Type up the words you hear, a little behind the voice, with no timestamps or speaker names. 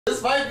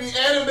This might be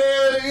anime of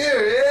the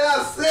year. Yeah,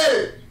 I said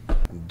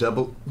it.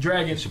 Double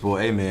Dragon. It's your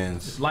boy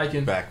AMENZ.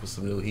 Liking. Back with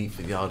some new heat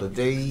for y'all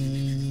today.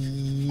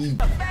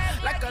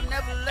 Like I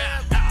never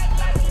left.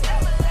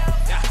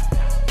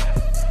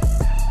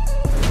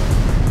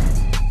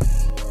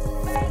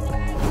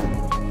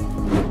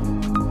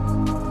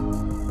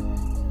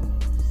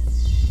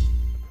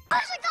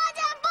 Push the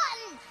goddamn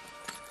button!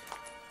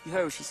 You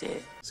heard what she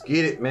said. Let's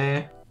get it,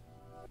 man.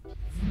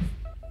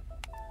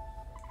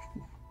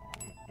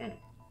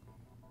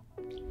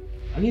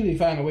 I need to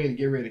find a way to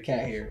get rid of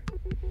cat hair.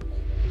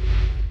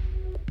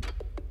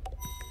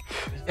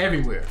 It's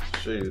everywhere.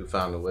 Sure you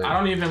found a way. I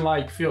don't even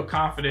like feel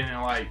confident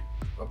in like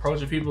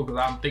approaching people because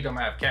I think I'm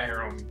gonna have cat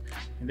hair on me.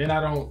 And then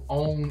I don't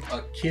own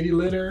a kitty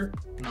litter.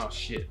 No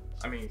shit.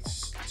 I mean,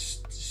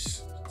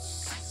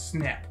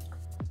 snap.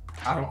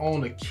 I don't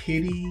own a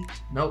kitty.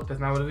 Nope,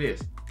 that's not what it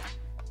is.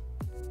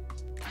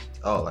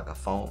 Oh, like a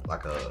phone,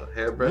 like a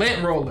hairbrush?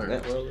 Lint roller.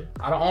 Lint roller?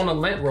 I don't own a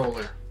lint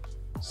roller.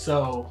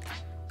 So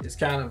it's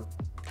kind of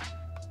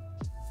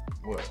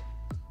what?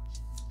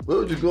 Where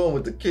would you going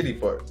with the kitty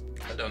part?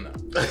 I don't know.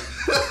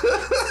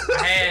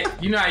 I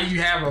had, you know how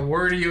you have a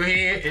word in your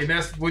head and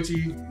that's what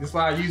that's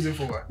what I use it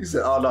for. You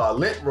said, oh no, a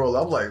lint roller.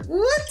 I'm like,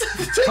 what?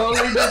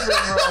 Totally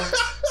different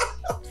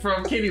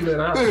from kitty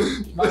litter.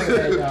 My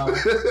bad, y'all.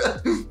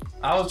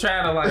 I was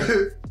trying to like,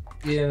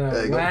 you know,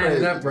 hey, line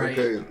crazy, it up right.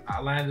 Crazy. I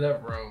lined it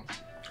up wrong.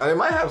 They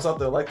might have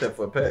something like that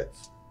for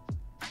pets.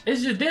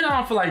 It's just, then I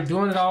don't feel like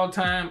doing it all the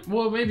time.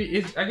 Well,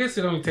 maybe, I guess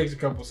it only takes a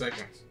couple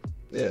seconds.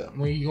 Yeah.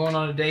 When you're going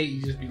on a date,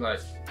 you just be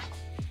like,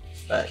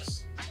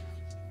 facts.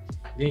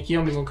 Then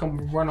Kim gonna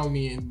come run on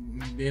me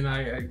and then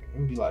I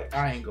be like,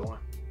 I ain't going.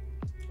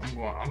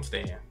 I'm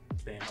staying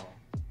home.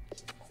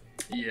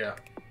 Yeah.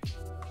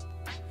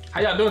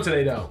 How y'all doing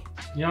today though?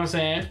 You know what I'm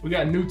saying? We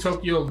got new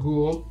Tokyo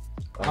Ghoul.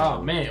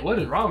 Oh man, what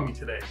is wrong with me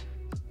today?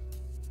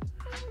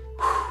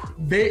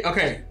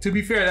 Okay, to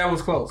be fair, that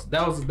was close.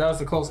 That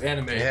was a close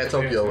anime. It had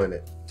Tokyo in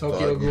it.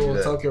 Tokyo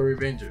Ghoul, Tokyo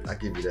Revengers. I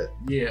give you that.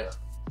 Yeah.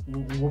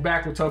 We're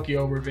back with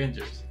Tokyo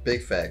Revengers.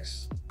 Big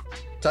facts.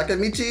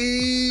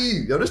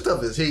 Takemichi! Yo, this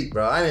stuff is heat,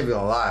 bro. I ain't even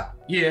gonna lie.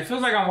 Yeah, it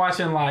feels like I'm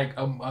watching like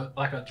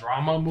a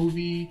drama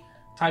movie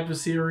type of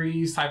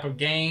series, type of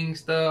gang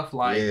stuff.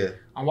 Like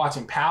I'm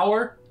watching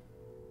Power.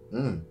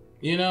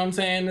 You know what I'm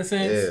saying? In a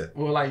sense. Yeah.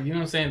 Well, like, you know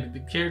what I'm saying?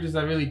 The characters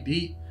are really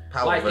deep.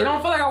 Power like, version. it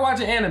don't feel like I'm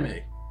watching anime.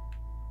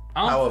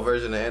 Power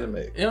version of anime.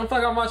 It don't feel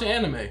like I'm watching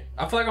anime.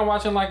 I feel like I'm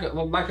watching like a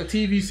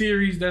TV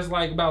series that's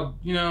like about,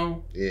 you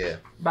know,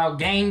 about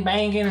gang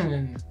banging,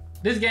 and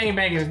this gang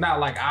banging is not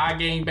like our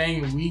gang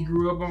banging we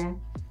grew up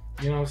on.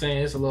 You know what I'm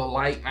saying? It's a little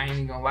light. I ain't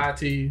even gonna lie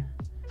to you.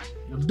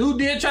 The dude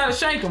did try to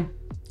shank him.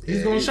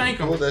 He's gonna shank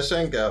him. Pull that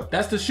shank out.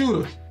 That's the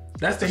shooter.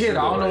 That's the hitter.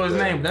 I don't know his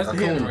name. That's the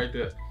hitter right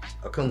there.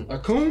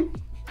 Akun?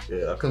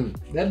 Yeah, Akun.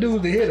 That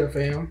dude's the hitter,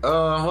 fam. What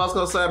I was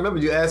gonna say, I remember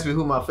you asked me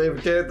who my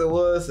favorite character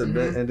was, and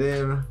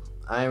then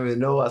I didn't even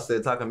know. I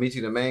said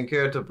Takemichi, the main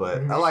character,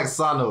 but I like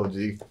Sano,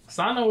 G.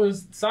 Sano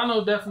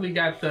definitely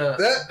got the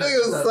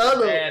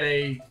Sano. Bad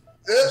A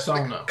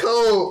persona.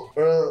 Cold,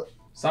 bro.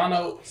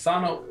 Sano is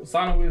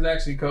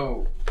actually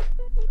cold.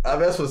 I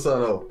mess with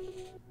Sano.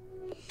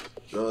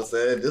 You know what I'm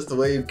saying? Just the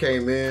way he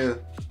came in.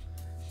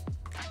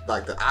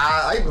 Like the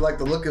eye, I even like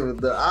the look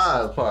of the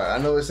eyes part. I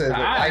know it says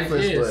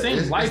lifeless,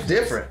 but it's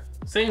different.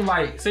 Seem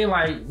like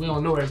we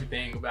don't know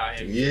everything about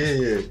him.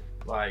 Yeah.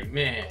 Like,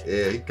 man.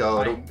 Yeah, he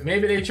called him.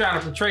 Maybe they trying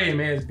to portray him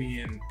as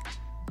being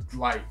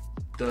like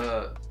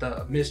the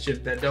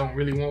mischief that don't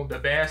really want the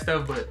bad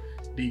stuff, but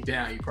deep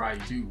down he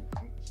probably do.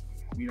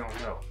 We don't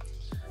know.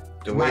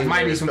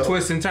 Might be some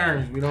twists and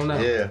turns. We don't know.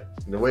 Yeah.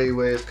 The way he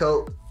wears his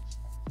coat.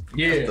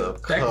 Yeah.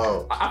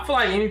 I feel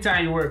like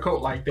anytime you wear a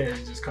coat like that,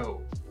 it's just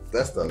cold.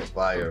 That's the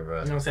fire, bro.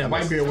 You know what I'm saying?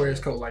 Whitebeard wears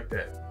coat like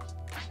that.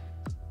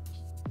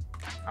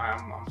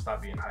 I'm gonna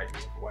stop being hype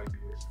for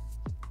Whitebeard.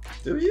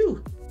 Do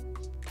you?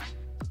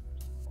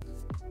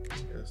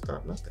 Gotta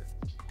stop nothing.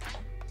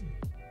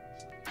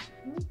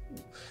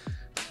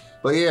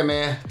 But yeah,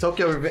 man,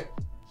 Tokyo Revenge.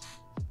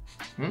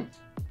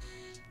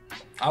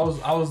 I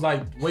was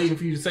like waiting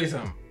for you to say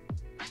something.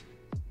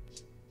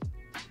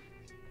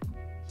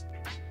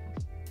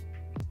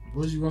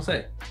 What was you gonna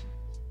say?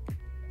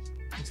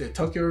 You said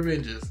Tokyo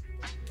Revengers.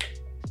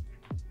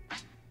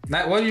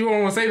 What do you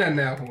want to say that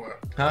now for?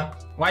 Huh?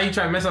 Why you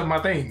trying to mess up my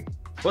thing?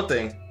 What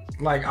thing?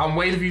 Like, I'm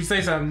waiting for you to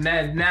say something.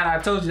 Now I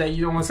told you that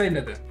you don't want to say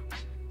nothing.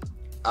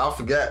 I'll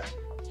forget.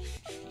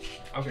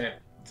 Okay.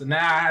 So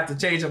now I have to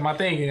change up my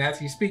thing and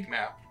ask you to speak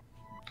now.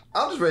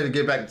 I'm just ready to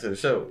get back into the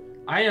show.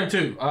 I am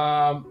too.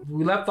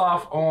 We left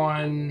off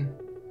on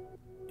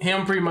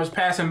him pretty much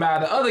passing by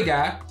the other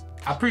guy.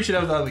 I'm pretty sure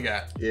that was the other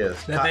guy.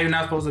 Yes. That they're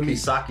not supposed to meet.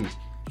 Kisaki.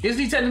 Is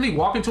he technically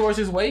walking towards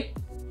his way?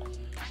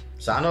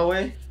 Sano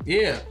way?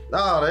 Yeah.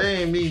 No, they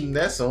ain't meeting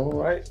that soon,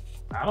 right?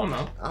 I don't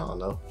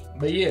know.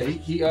 But yeah,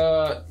 he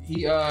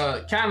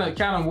kind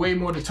of way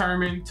more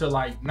determined to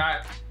like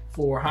not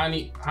for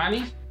Hani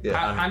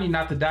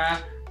not to die,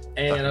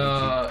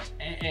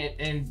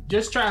 and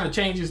just trying to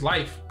change his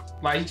life.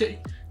 Like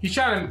he's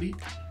trying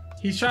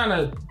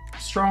to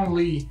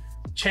strongly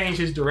change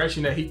his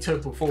direction that he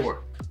took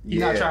before. He's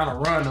not trying to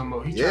run no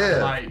more. He's trying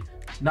to like,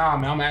 nah,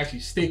 man, I'm gonna actually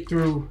stick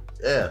through.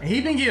 Yeah. And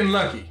he been getting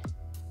lucky.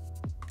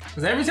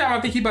 Cause every time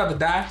I think he about to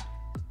die,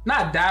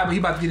 not die, but he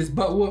about to get his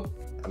butt whooped.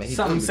 I mean,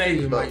 something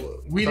saved him. Like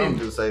we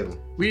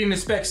didn't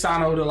expect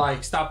Sano to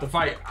like stop the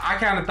fight. I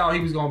kind of thought he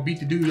was gonna beat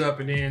the dude up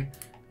and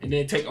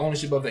then take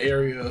ownership of the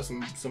area or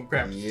some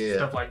crap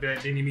stuff like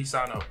that. Then he meet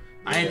Sano.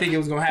 I didn't think it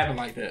was gonna happen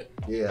like that.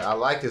 Yeah, I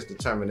like his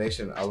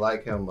determination. I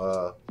like him.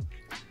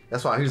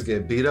 That's why he was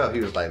getting beat up.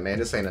 He was like, man,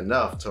 this ain't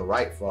enough to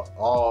right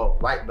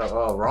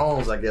the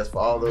wrongs, I guess, for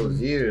all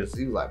those years.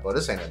 He was like, bro,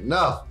 this ain't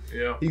enough.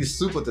 Yeah. He's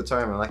super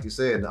determined, like you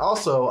said. And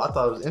also, I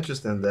thought it was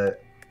interesting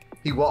that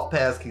he walked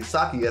past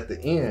Kisaki at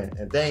the end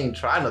and they ain't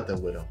try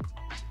nothing with him.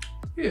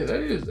 Yeah, that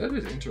is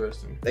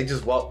interesting. They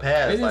just walked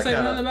past. They didn't like say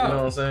nothing about you know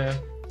what I'm saying?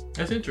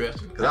 That's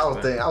interesting. Because I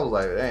was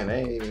like, dang, they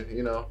ain't even,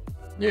 you know.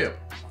 Yeah,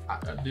 I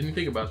didn't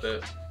think about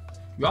that.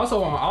 You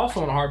also want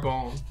to harp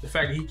on the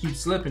fact that he keeps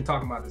slipping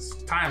talking about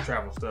this time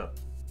travel stuff.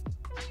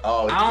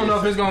 Oh, I don't know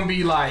if it's gonna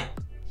be like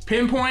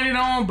pinpointed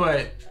on,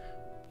 but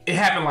it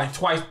happened like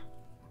twice,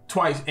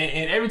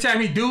 and every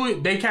time he do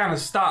it, they kind of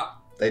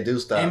stop. They do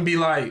stop and be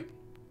like,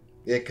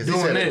 yeah, because he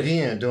said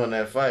again during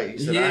that fight.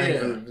 He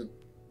said,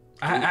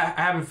 I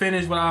haven't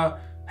finished, but I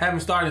haven't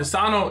started.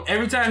 Sano,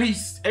 every time he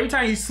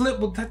slipped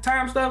with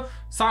time stuff,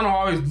 Sano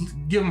always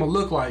give him a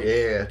look like,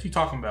 what you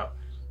talking about?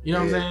 You know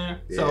what I'm saying?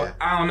 So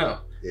I don't know.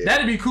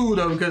 That'd be cool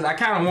though, because I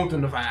kind of want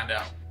them to find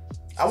out.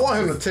 I want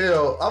him to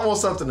tell. I want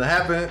something to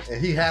happen,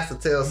 and he has to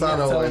tell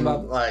Sano.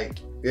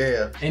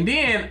 And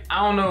then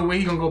I don't know when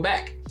he gonna go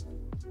back.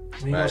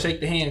 When he gonna shake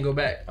the hand and go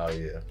back. Oh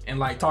yeah. And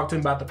like talk to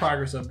him about the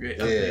progress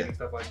upgrade and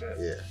stuff like that.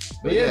 Yeah.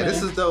 But yeah,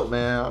 this is dope,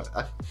 man.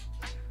 I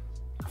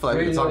feel like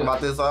we've been talking about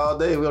this all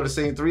day. We only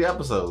seen 3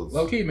 episodes.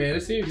 Low key, man.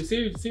 The series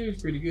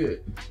is pretty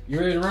good. You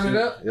ready to run it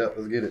up? Yep,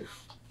 let's get it.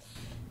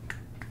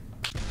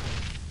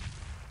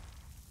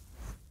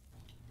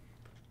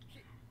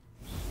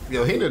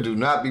 Yo, Hina do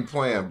not be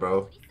playing,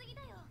 bro.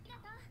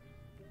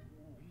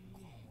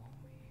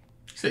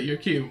 He said you're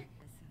cute.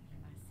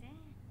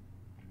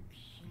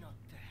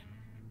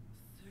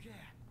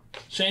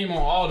 Shame on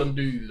all them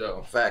dudes,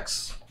 though.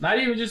 Facts. Not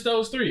even just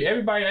those 3.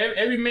 Everybody,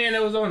 every man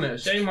that was on there.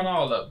 Shame on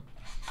all of them.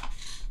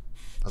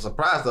 I'm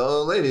surprised the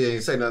old lady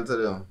ain't say nothing to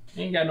them.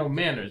 He ain't got no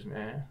manners,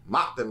 man.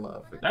 Mock them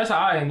motherfuckers. That's how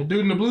I am. The dude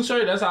in the blue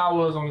shirt, that's how I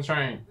was on the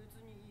train.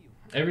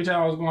 Every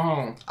time I was going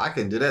home. I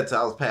can do that till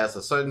I was past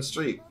a certain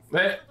street.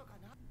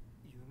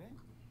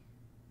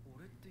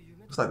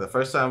 It's like the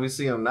first time we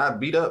see him not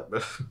beat up,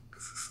 bro.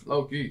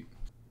 Low key.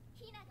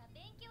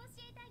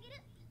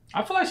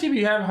 I feel like she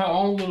be having her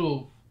own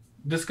little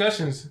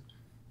discussions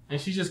and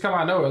she just come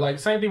out of nowhere. Like,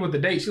 same thing with the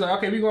date. She's like,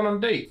 okay, we going on a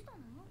date.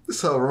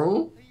 This her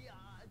room?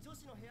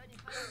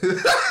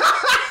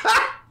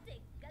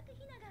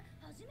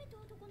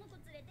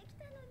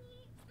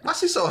 Why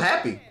she so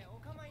happy?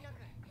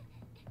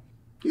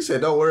 He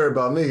said, don't worry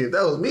about me. If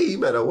that was me, you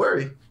better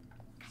worry.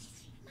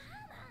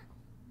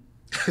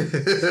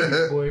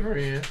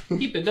 Boyfriend.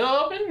 Keep the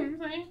door open.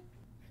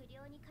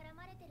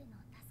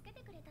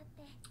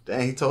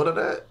 Dang, he told her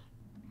that?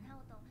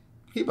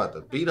 He about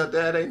to beat her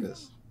dad, ain't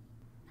this?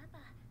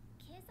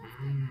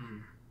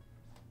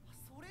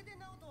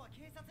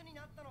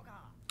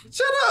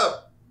 Shut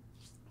up!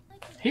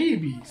 He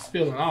be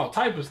spilling all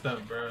type of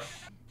stuff, bro.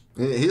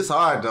 It's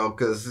hard though,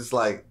 cause it's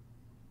like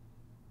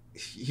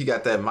he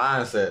got that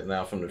mindset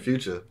now from the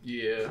future.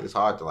 Yeah. It's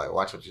hard to like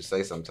watch what you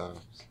say sometimes.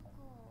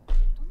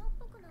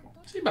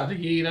 She about to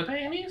get up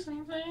panties, you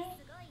know what I'm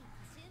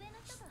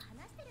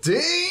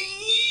saying?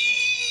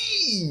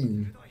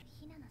 Dang!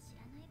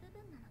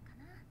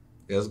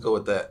 Yeah, let's go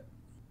with that.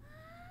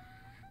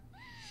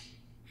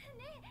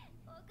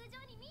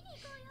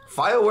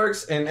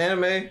 Fireworks in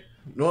anime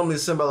normally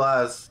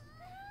symbolize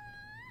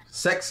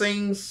sex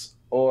scenes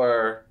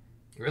or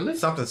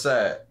something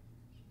sad.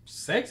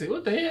 Sexy?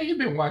 What the hell you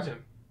been watching?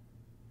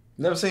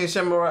 Never seen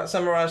Samurai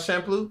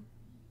Champloo?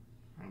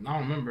 I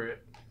don't remember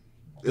it.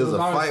 It was a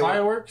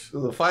fireworks? It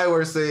was a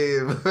fireworks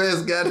scene.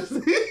 Man's got to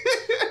see.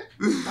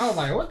 I was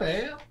like, what the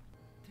hell?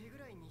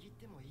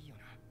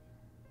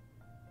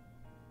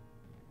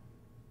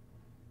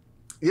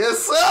 Yes,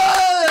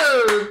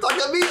 sir!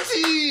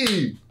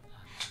 Takamichi!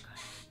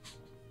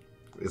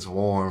 It's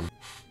warm.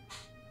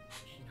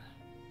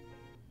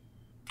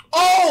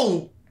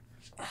 Oh!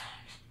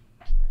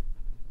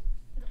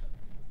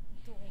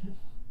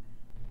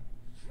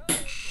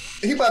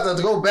 He about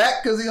to go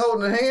back because he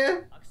holding the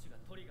hand?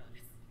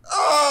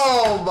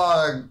 Oh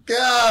my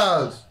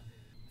gosh!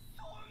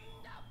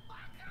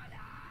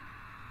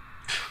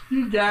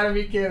 You gotta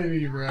be kidding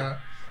me, bro.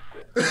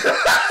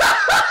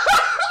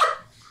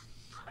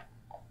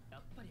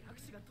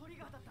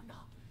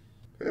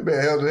 That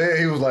man held the hand,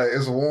 he was like,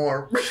 it's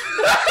warm.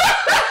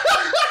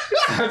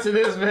 Touching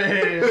this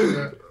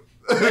man,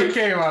 it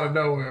came out of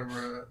nowhere,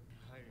 bro.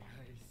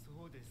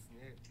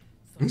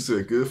 He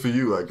said, good for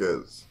you, I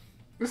guess.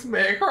 This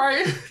man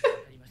crying.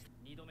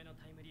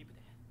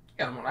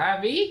 Got him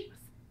on IV?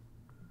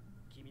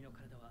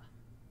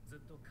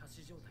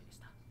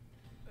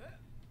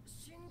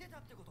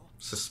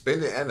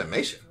 Suspended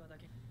animation.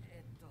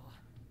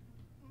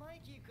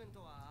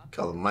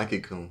 Call him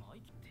Mikey-kun.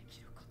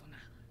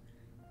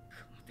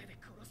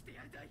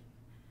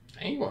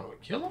 Ain't want to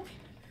kill him?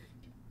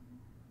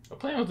 The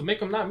plan was to make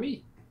him not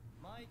meet.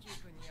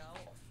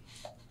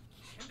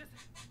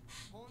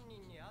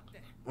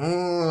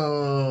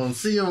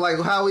 See him like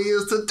how he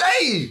is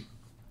today.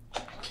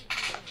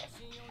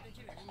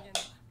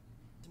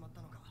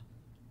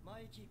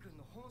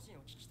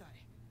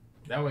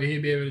 That way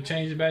he'd be able to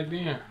change it back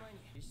then.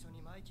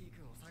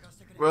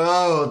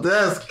 Bro,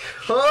 that's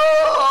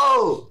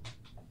cool.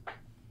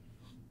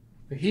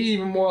 He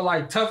even more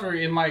like tougher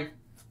in like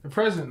the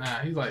present now.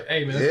 He's like,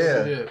 hey man, that's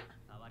what we did.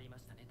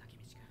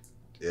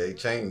 Yeah, he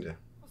changed it.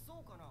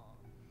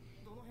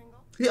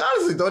 He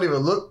honestly don't even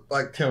look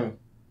like him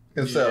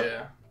himself.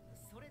 Yeah.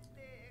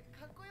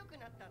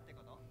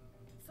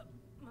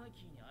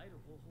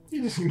 He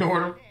just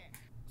ignored him.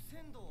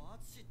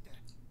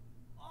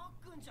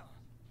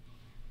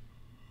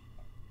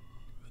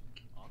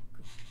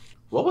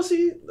 What was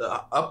he?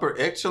 The upper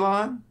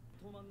echelon?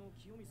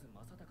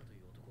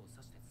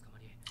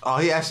 Oh,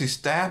 he actually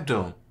stabbed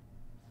him.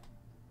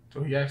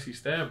 So he actually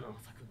stabbed him.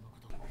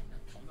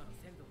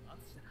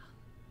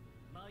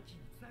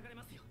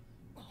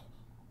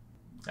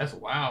 That's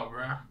wild,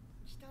 bro.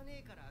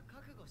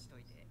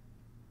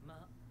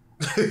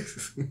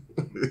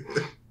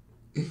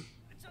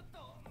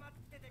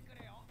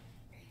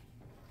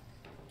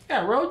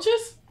 Got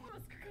roaches?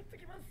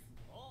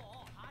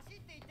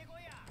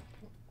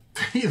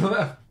 He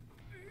left.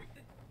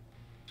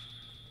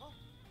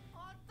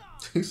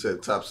 He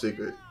said top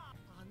secret.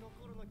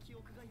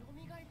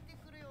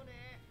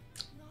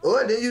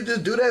 What? Did you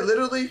just do that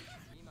literally?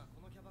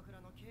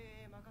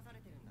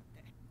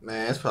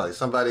 Man, it's probably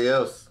somebody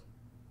else.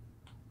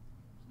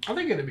 I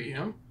think it'd be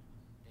him.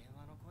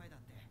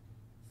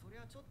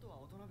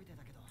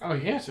 Oh,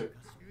 he answered.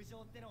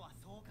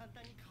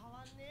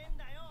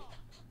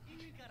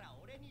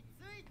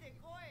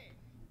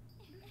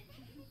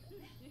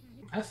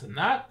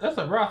 That's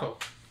a brothel.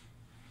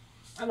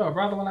 I know a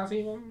brothel when I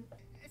see one.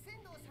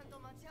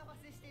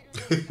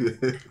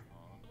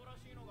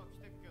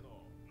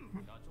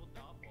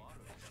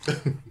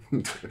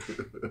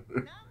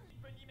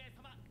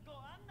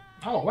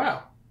 Oh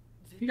wow,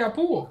 he got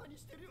pulled.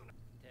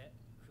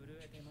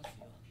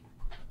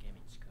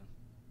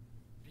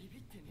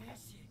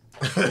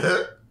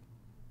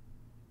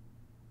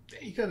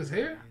 He cut his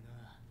hair.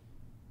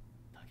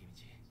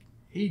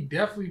 He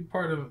definitely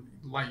part of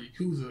like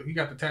Yakuza. He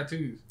got the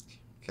tattoos.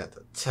 Got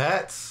the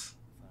tats.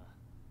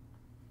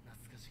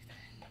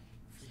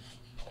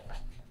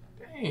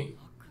 Dang.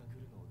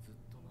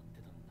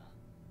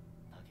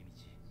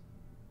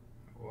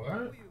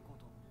 What?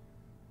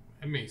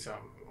 That means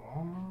something.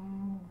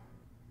 Oh.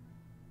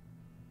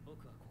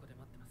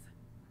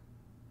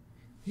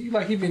 He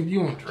like he been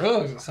doing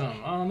drugs or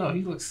something. I don't know.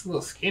 He looks a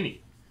little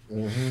skinny.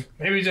 Mm-hmm.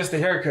 Maybe just the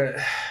haircut.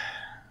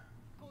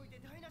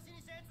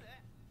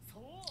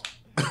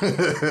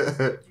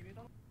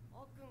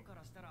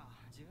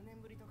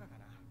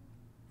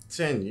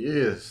 10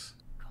 years.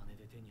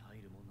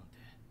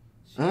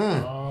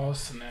 Oh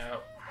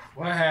snap!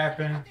 What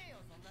happened?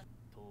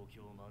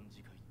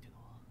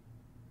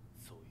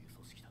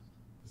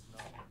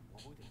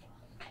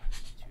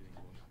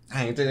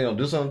 Hey, you think they gonna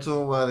do something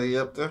to him while they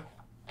up there?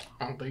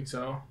 I don't think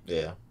so.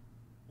 Yeah.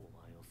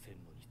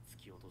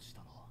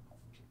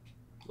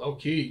 Low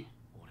key.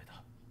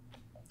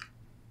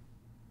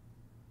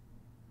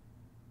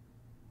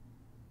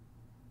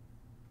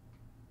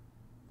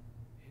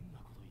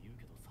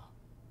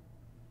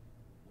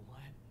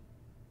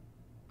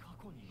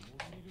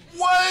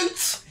 What?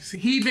 See,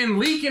 he been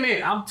leaking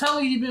it. I'm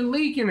telling you, he been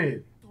leaking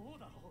it.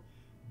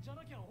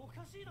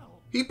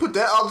 He put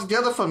that all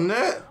together from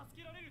that?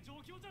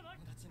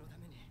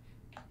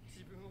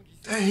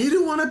 Dang, he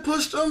the one that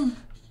pushed him?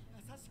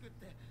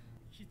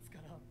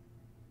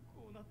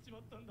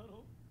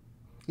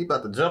 He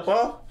about to jump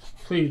off?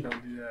 Please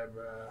don't do that,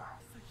 bro.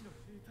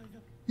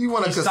 He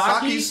one of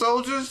Kisaki's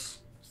soldiers?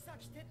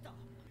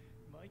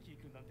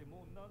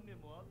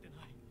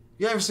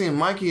 You haven't seen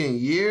Mikey in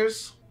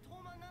years?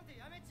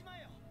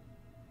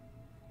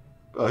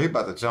 Oh, he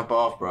about to jump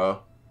off,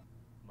 bro.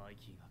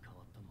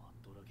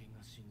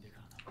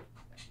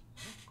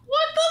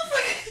 What the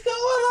fuck is going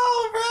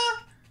on, bro?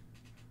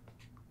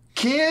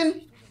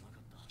 Ken?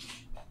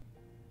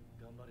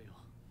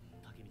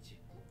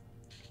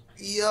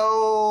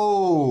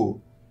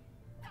 Yo!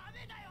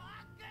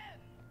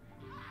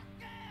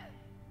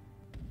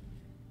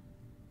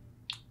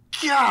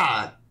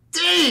 God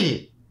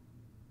dang!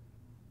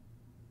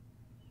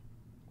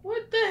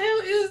 What the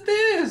hell is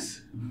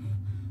this?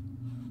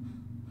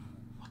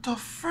 What the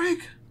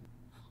freak?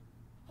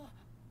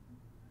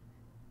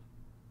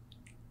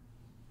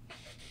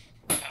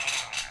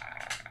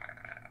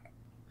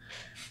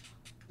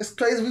 It's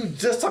crazy. We were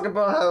just talking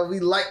about how we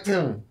liked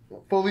him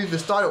before we even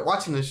started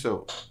watching this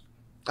show.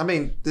 I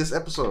mean, this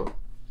episode.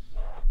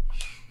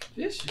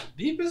 This shit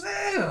deep as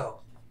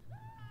hell.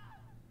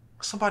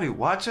 Somebody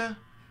watching?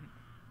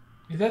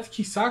 Is that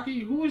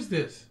Kisaki? Who is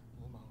this?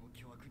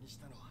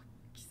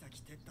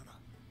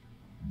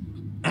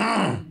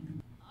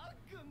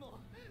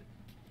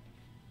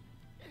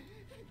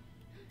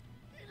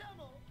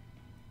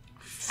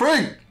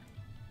 Freak!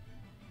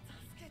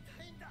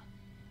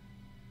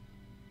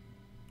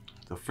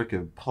 The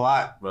freaking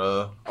plot,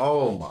 bro.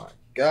 Oh my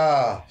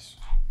gosh.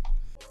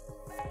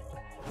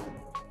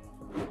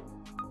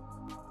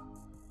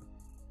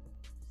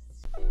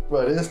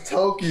 Bro, this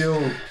Tokyo.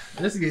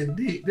 This is getting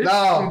deep. This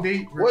nah, is getting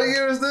deep, bro. What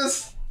year is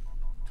this?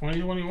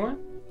 2021?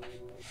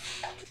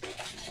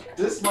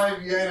 This might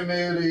be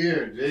anime of the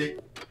year, Jake.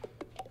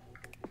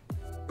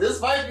 This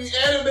might be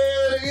anime of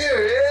the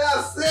year. Yeah,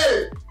 I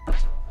said it.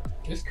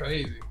 It's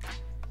crazy.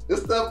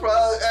 This stuff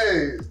probably,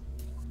 hey,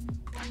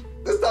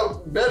 this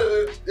stuff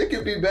better than, it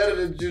could be better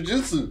than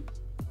Jujutsu.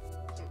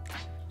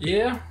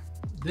 Yeah,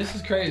 this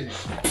is crazy.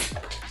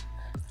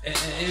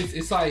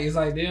 It's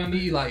like they don't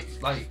need like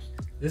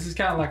this is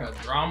kind of like a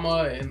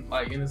drama and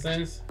like in a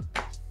sense.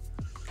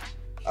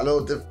 I know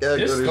what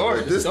this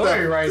story, this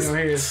story right in here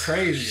is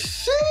crazy.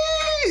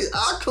 Shit,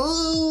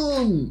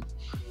 Akun.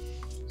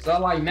 So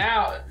like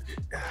now,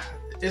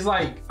 it's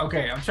like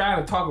okay, I'm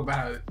trying to talk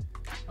about it.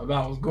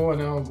 About what's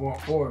going on going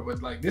forward,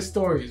 but like this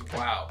story is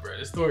wild, bro.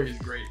 This story is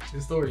great.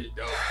 This story is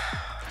dope.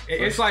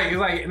 It's like,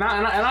 and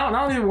I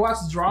don't even watch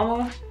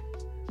drama.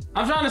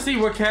 I'm trying to see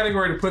what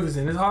category to put this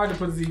in. It's hard to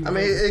put this in. I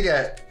mean, it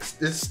got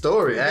it's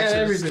story,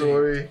 action,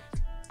 story.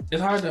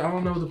 It's hard to, I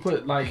don't know what to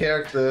put, like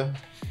character.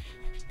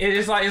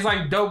 It's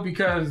like dope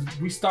because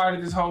we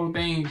started this whole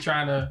thing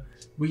trying to,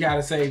 we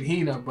gotta save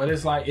Hina, but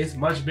it's like it's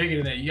much bigger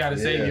than that. You gotta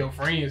save your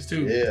friends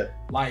too. Yeah.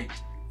 Like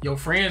your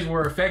friends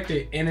were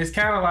affected, and it's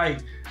kind of like.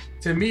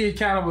 To me, it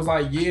kind of was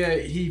like, yeah,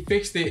 he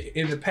fixed it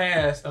in the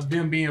past of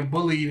them being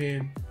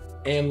bullied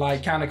and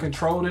like kind of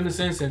controlled in a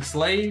sense and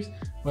slaves.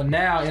 But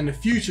now in the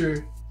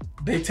future,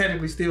 they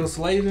technically still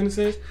slaves in a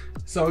sense.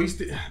 So he's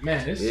still,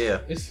 man, it's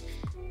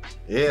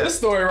this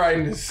story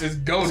writing is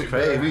golden. It's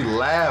crazy. Bro. We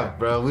laughed,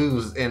 bro. We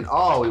was in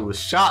awe. We was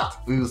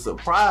shocked. We was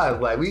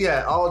surprised. Like we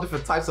had all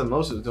different types of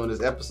emotions during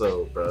this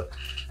episode, bro.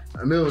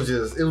 I mean, it was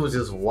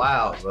just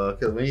wild, bro.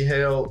 Cause when he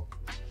held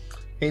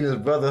Hina's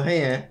brother's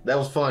hand, that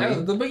was funny. That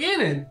was the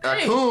beginning.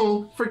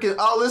 Akun, freaking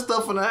all this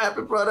stuff finna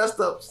happen, bro. That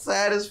stuff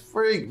sad as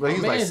freak. But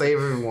he's like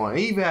saving everyone.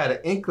 He even had an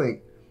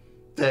inkling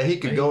that he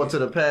could go into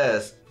the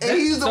past. And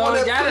he's the one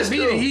that gotta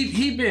be it.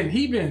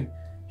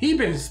 He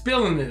been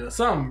spilling it or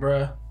something,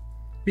 bro.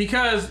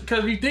 Because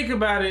if you think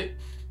about it,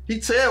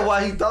 he said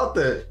why he thought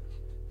that.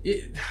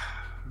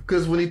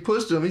 Because when he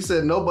pushed him, he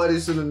said nobody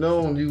should have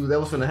known that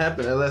was gonna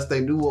happen unless they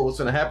knew what was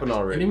gonna happen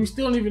already. And we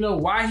still don't even know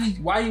why he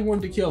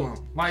wanted to kill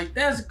him. Like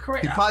that's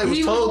crazy. He probably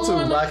was told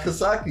to by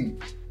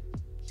Kasaki.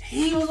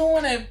 He was the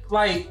one that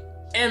like,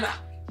 and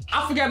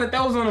I forgot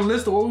that was on the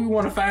list of what we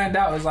want to find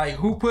out is like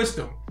who pushed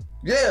him.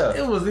 Yeah,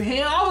 it was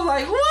him. I was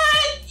like,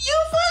 what? You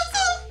pushed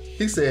him?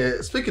 He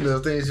said, speaking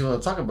of things you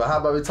want to talk about, how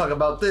about we talk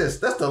about this?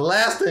 That's the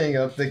last thing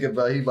I'm thinking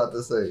about. He about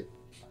to say.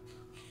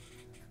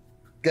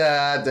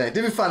 God dang!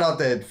 Did we find out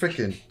that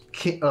freaking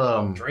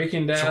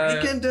Draken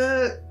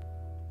died?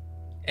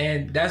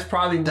 And that's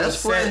probably what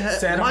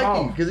set him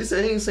off. Because he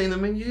said he ain't seen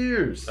him in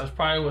years. That's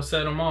probably what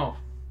set him off.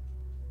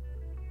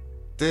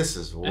 This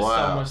is wild.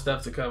 There's so much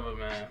stuff to cover,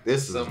 man.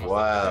 This is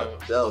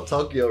wild. Yo,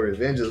 Tokyo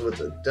Revengers with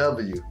the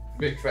W.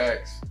 Big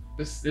facts.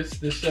 This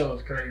show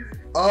is crazy.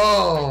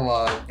 Oh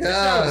my god! This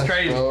show is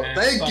crazy, man.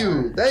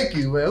 Thank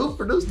you, man. Who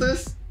produced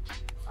this?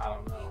 I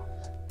don't know.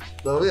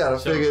 So we gotta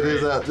figure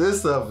this out.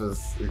 This stuff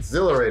is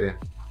exhilarating.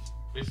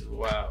 This is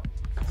wild.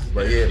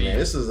 But yeah, man,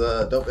 this is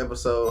a dope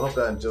episode. Hope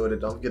y'all enjoyed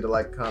it. Don't forget to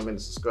like, comment,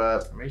 and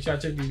subscribe. Make sure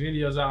y'all check these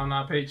videos out on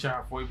our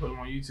Patreon before we put them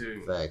on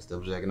YouTube. Facts.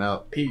 Double checking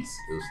out. Peace.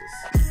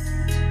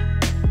 Deuces.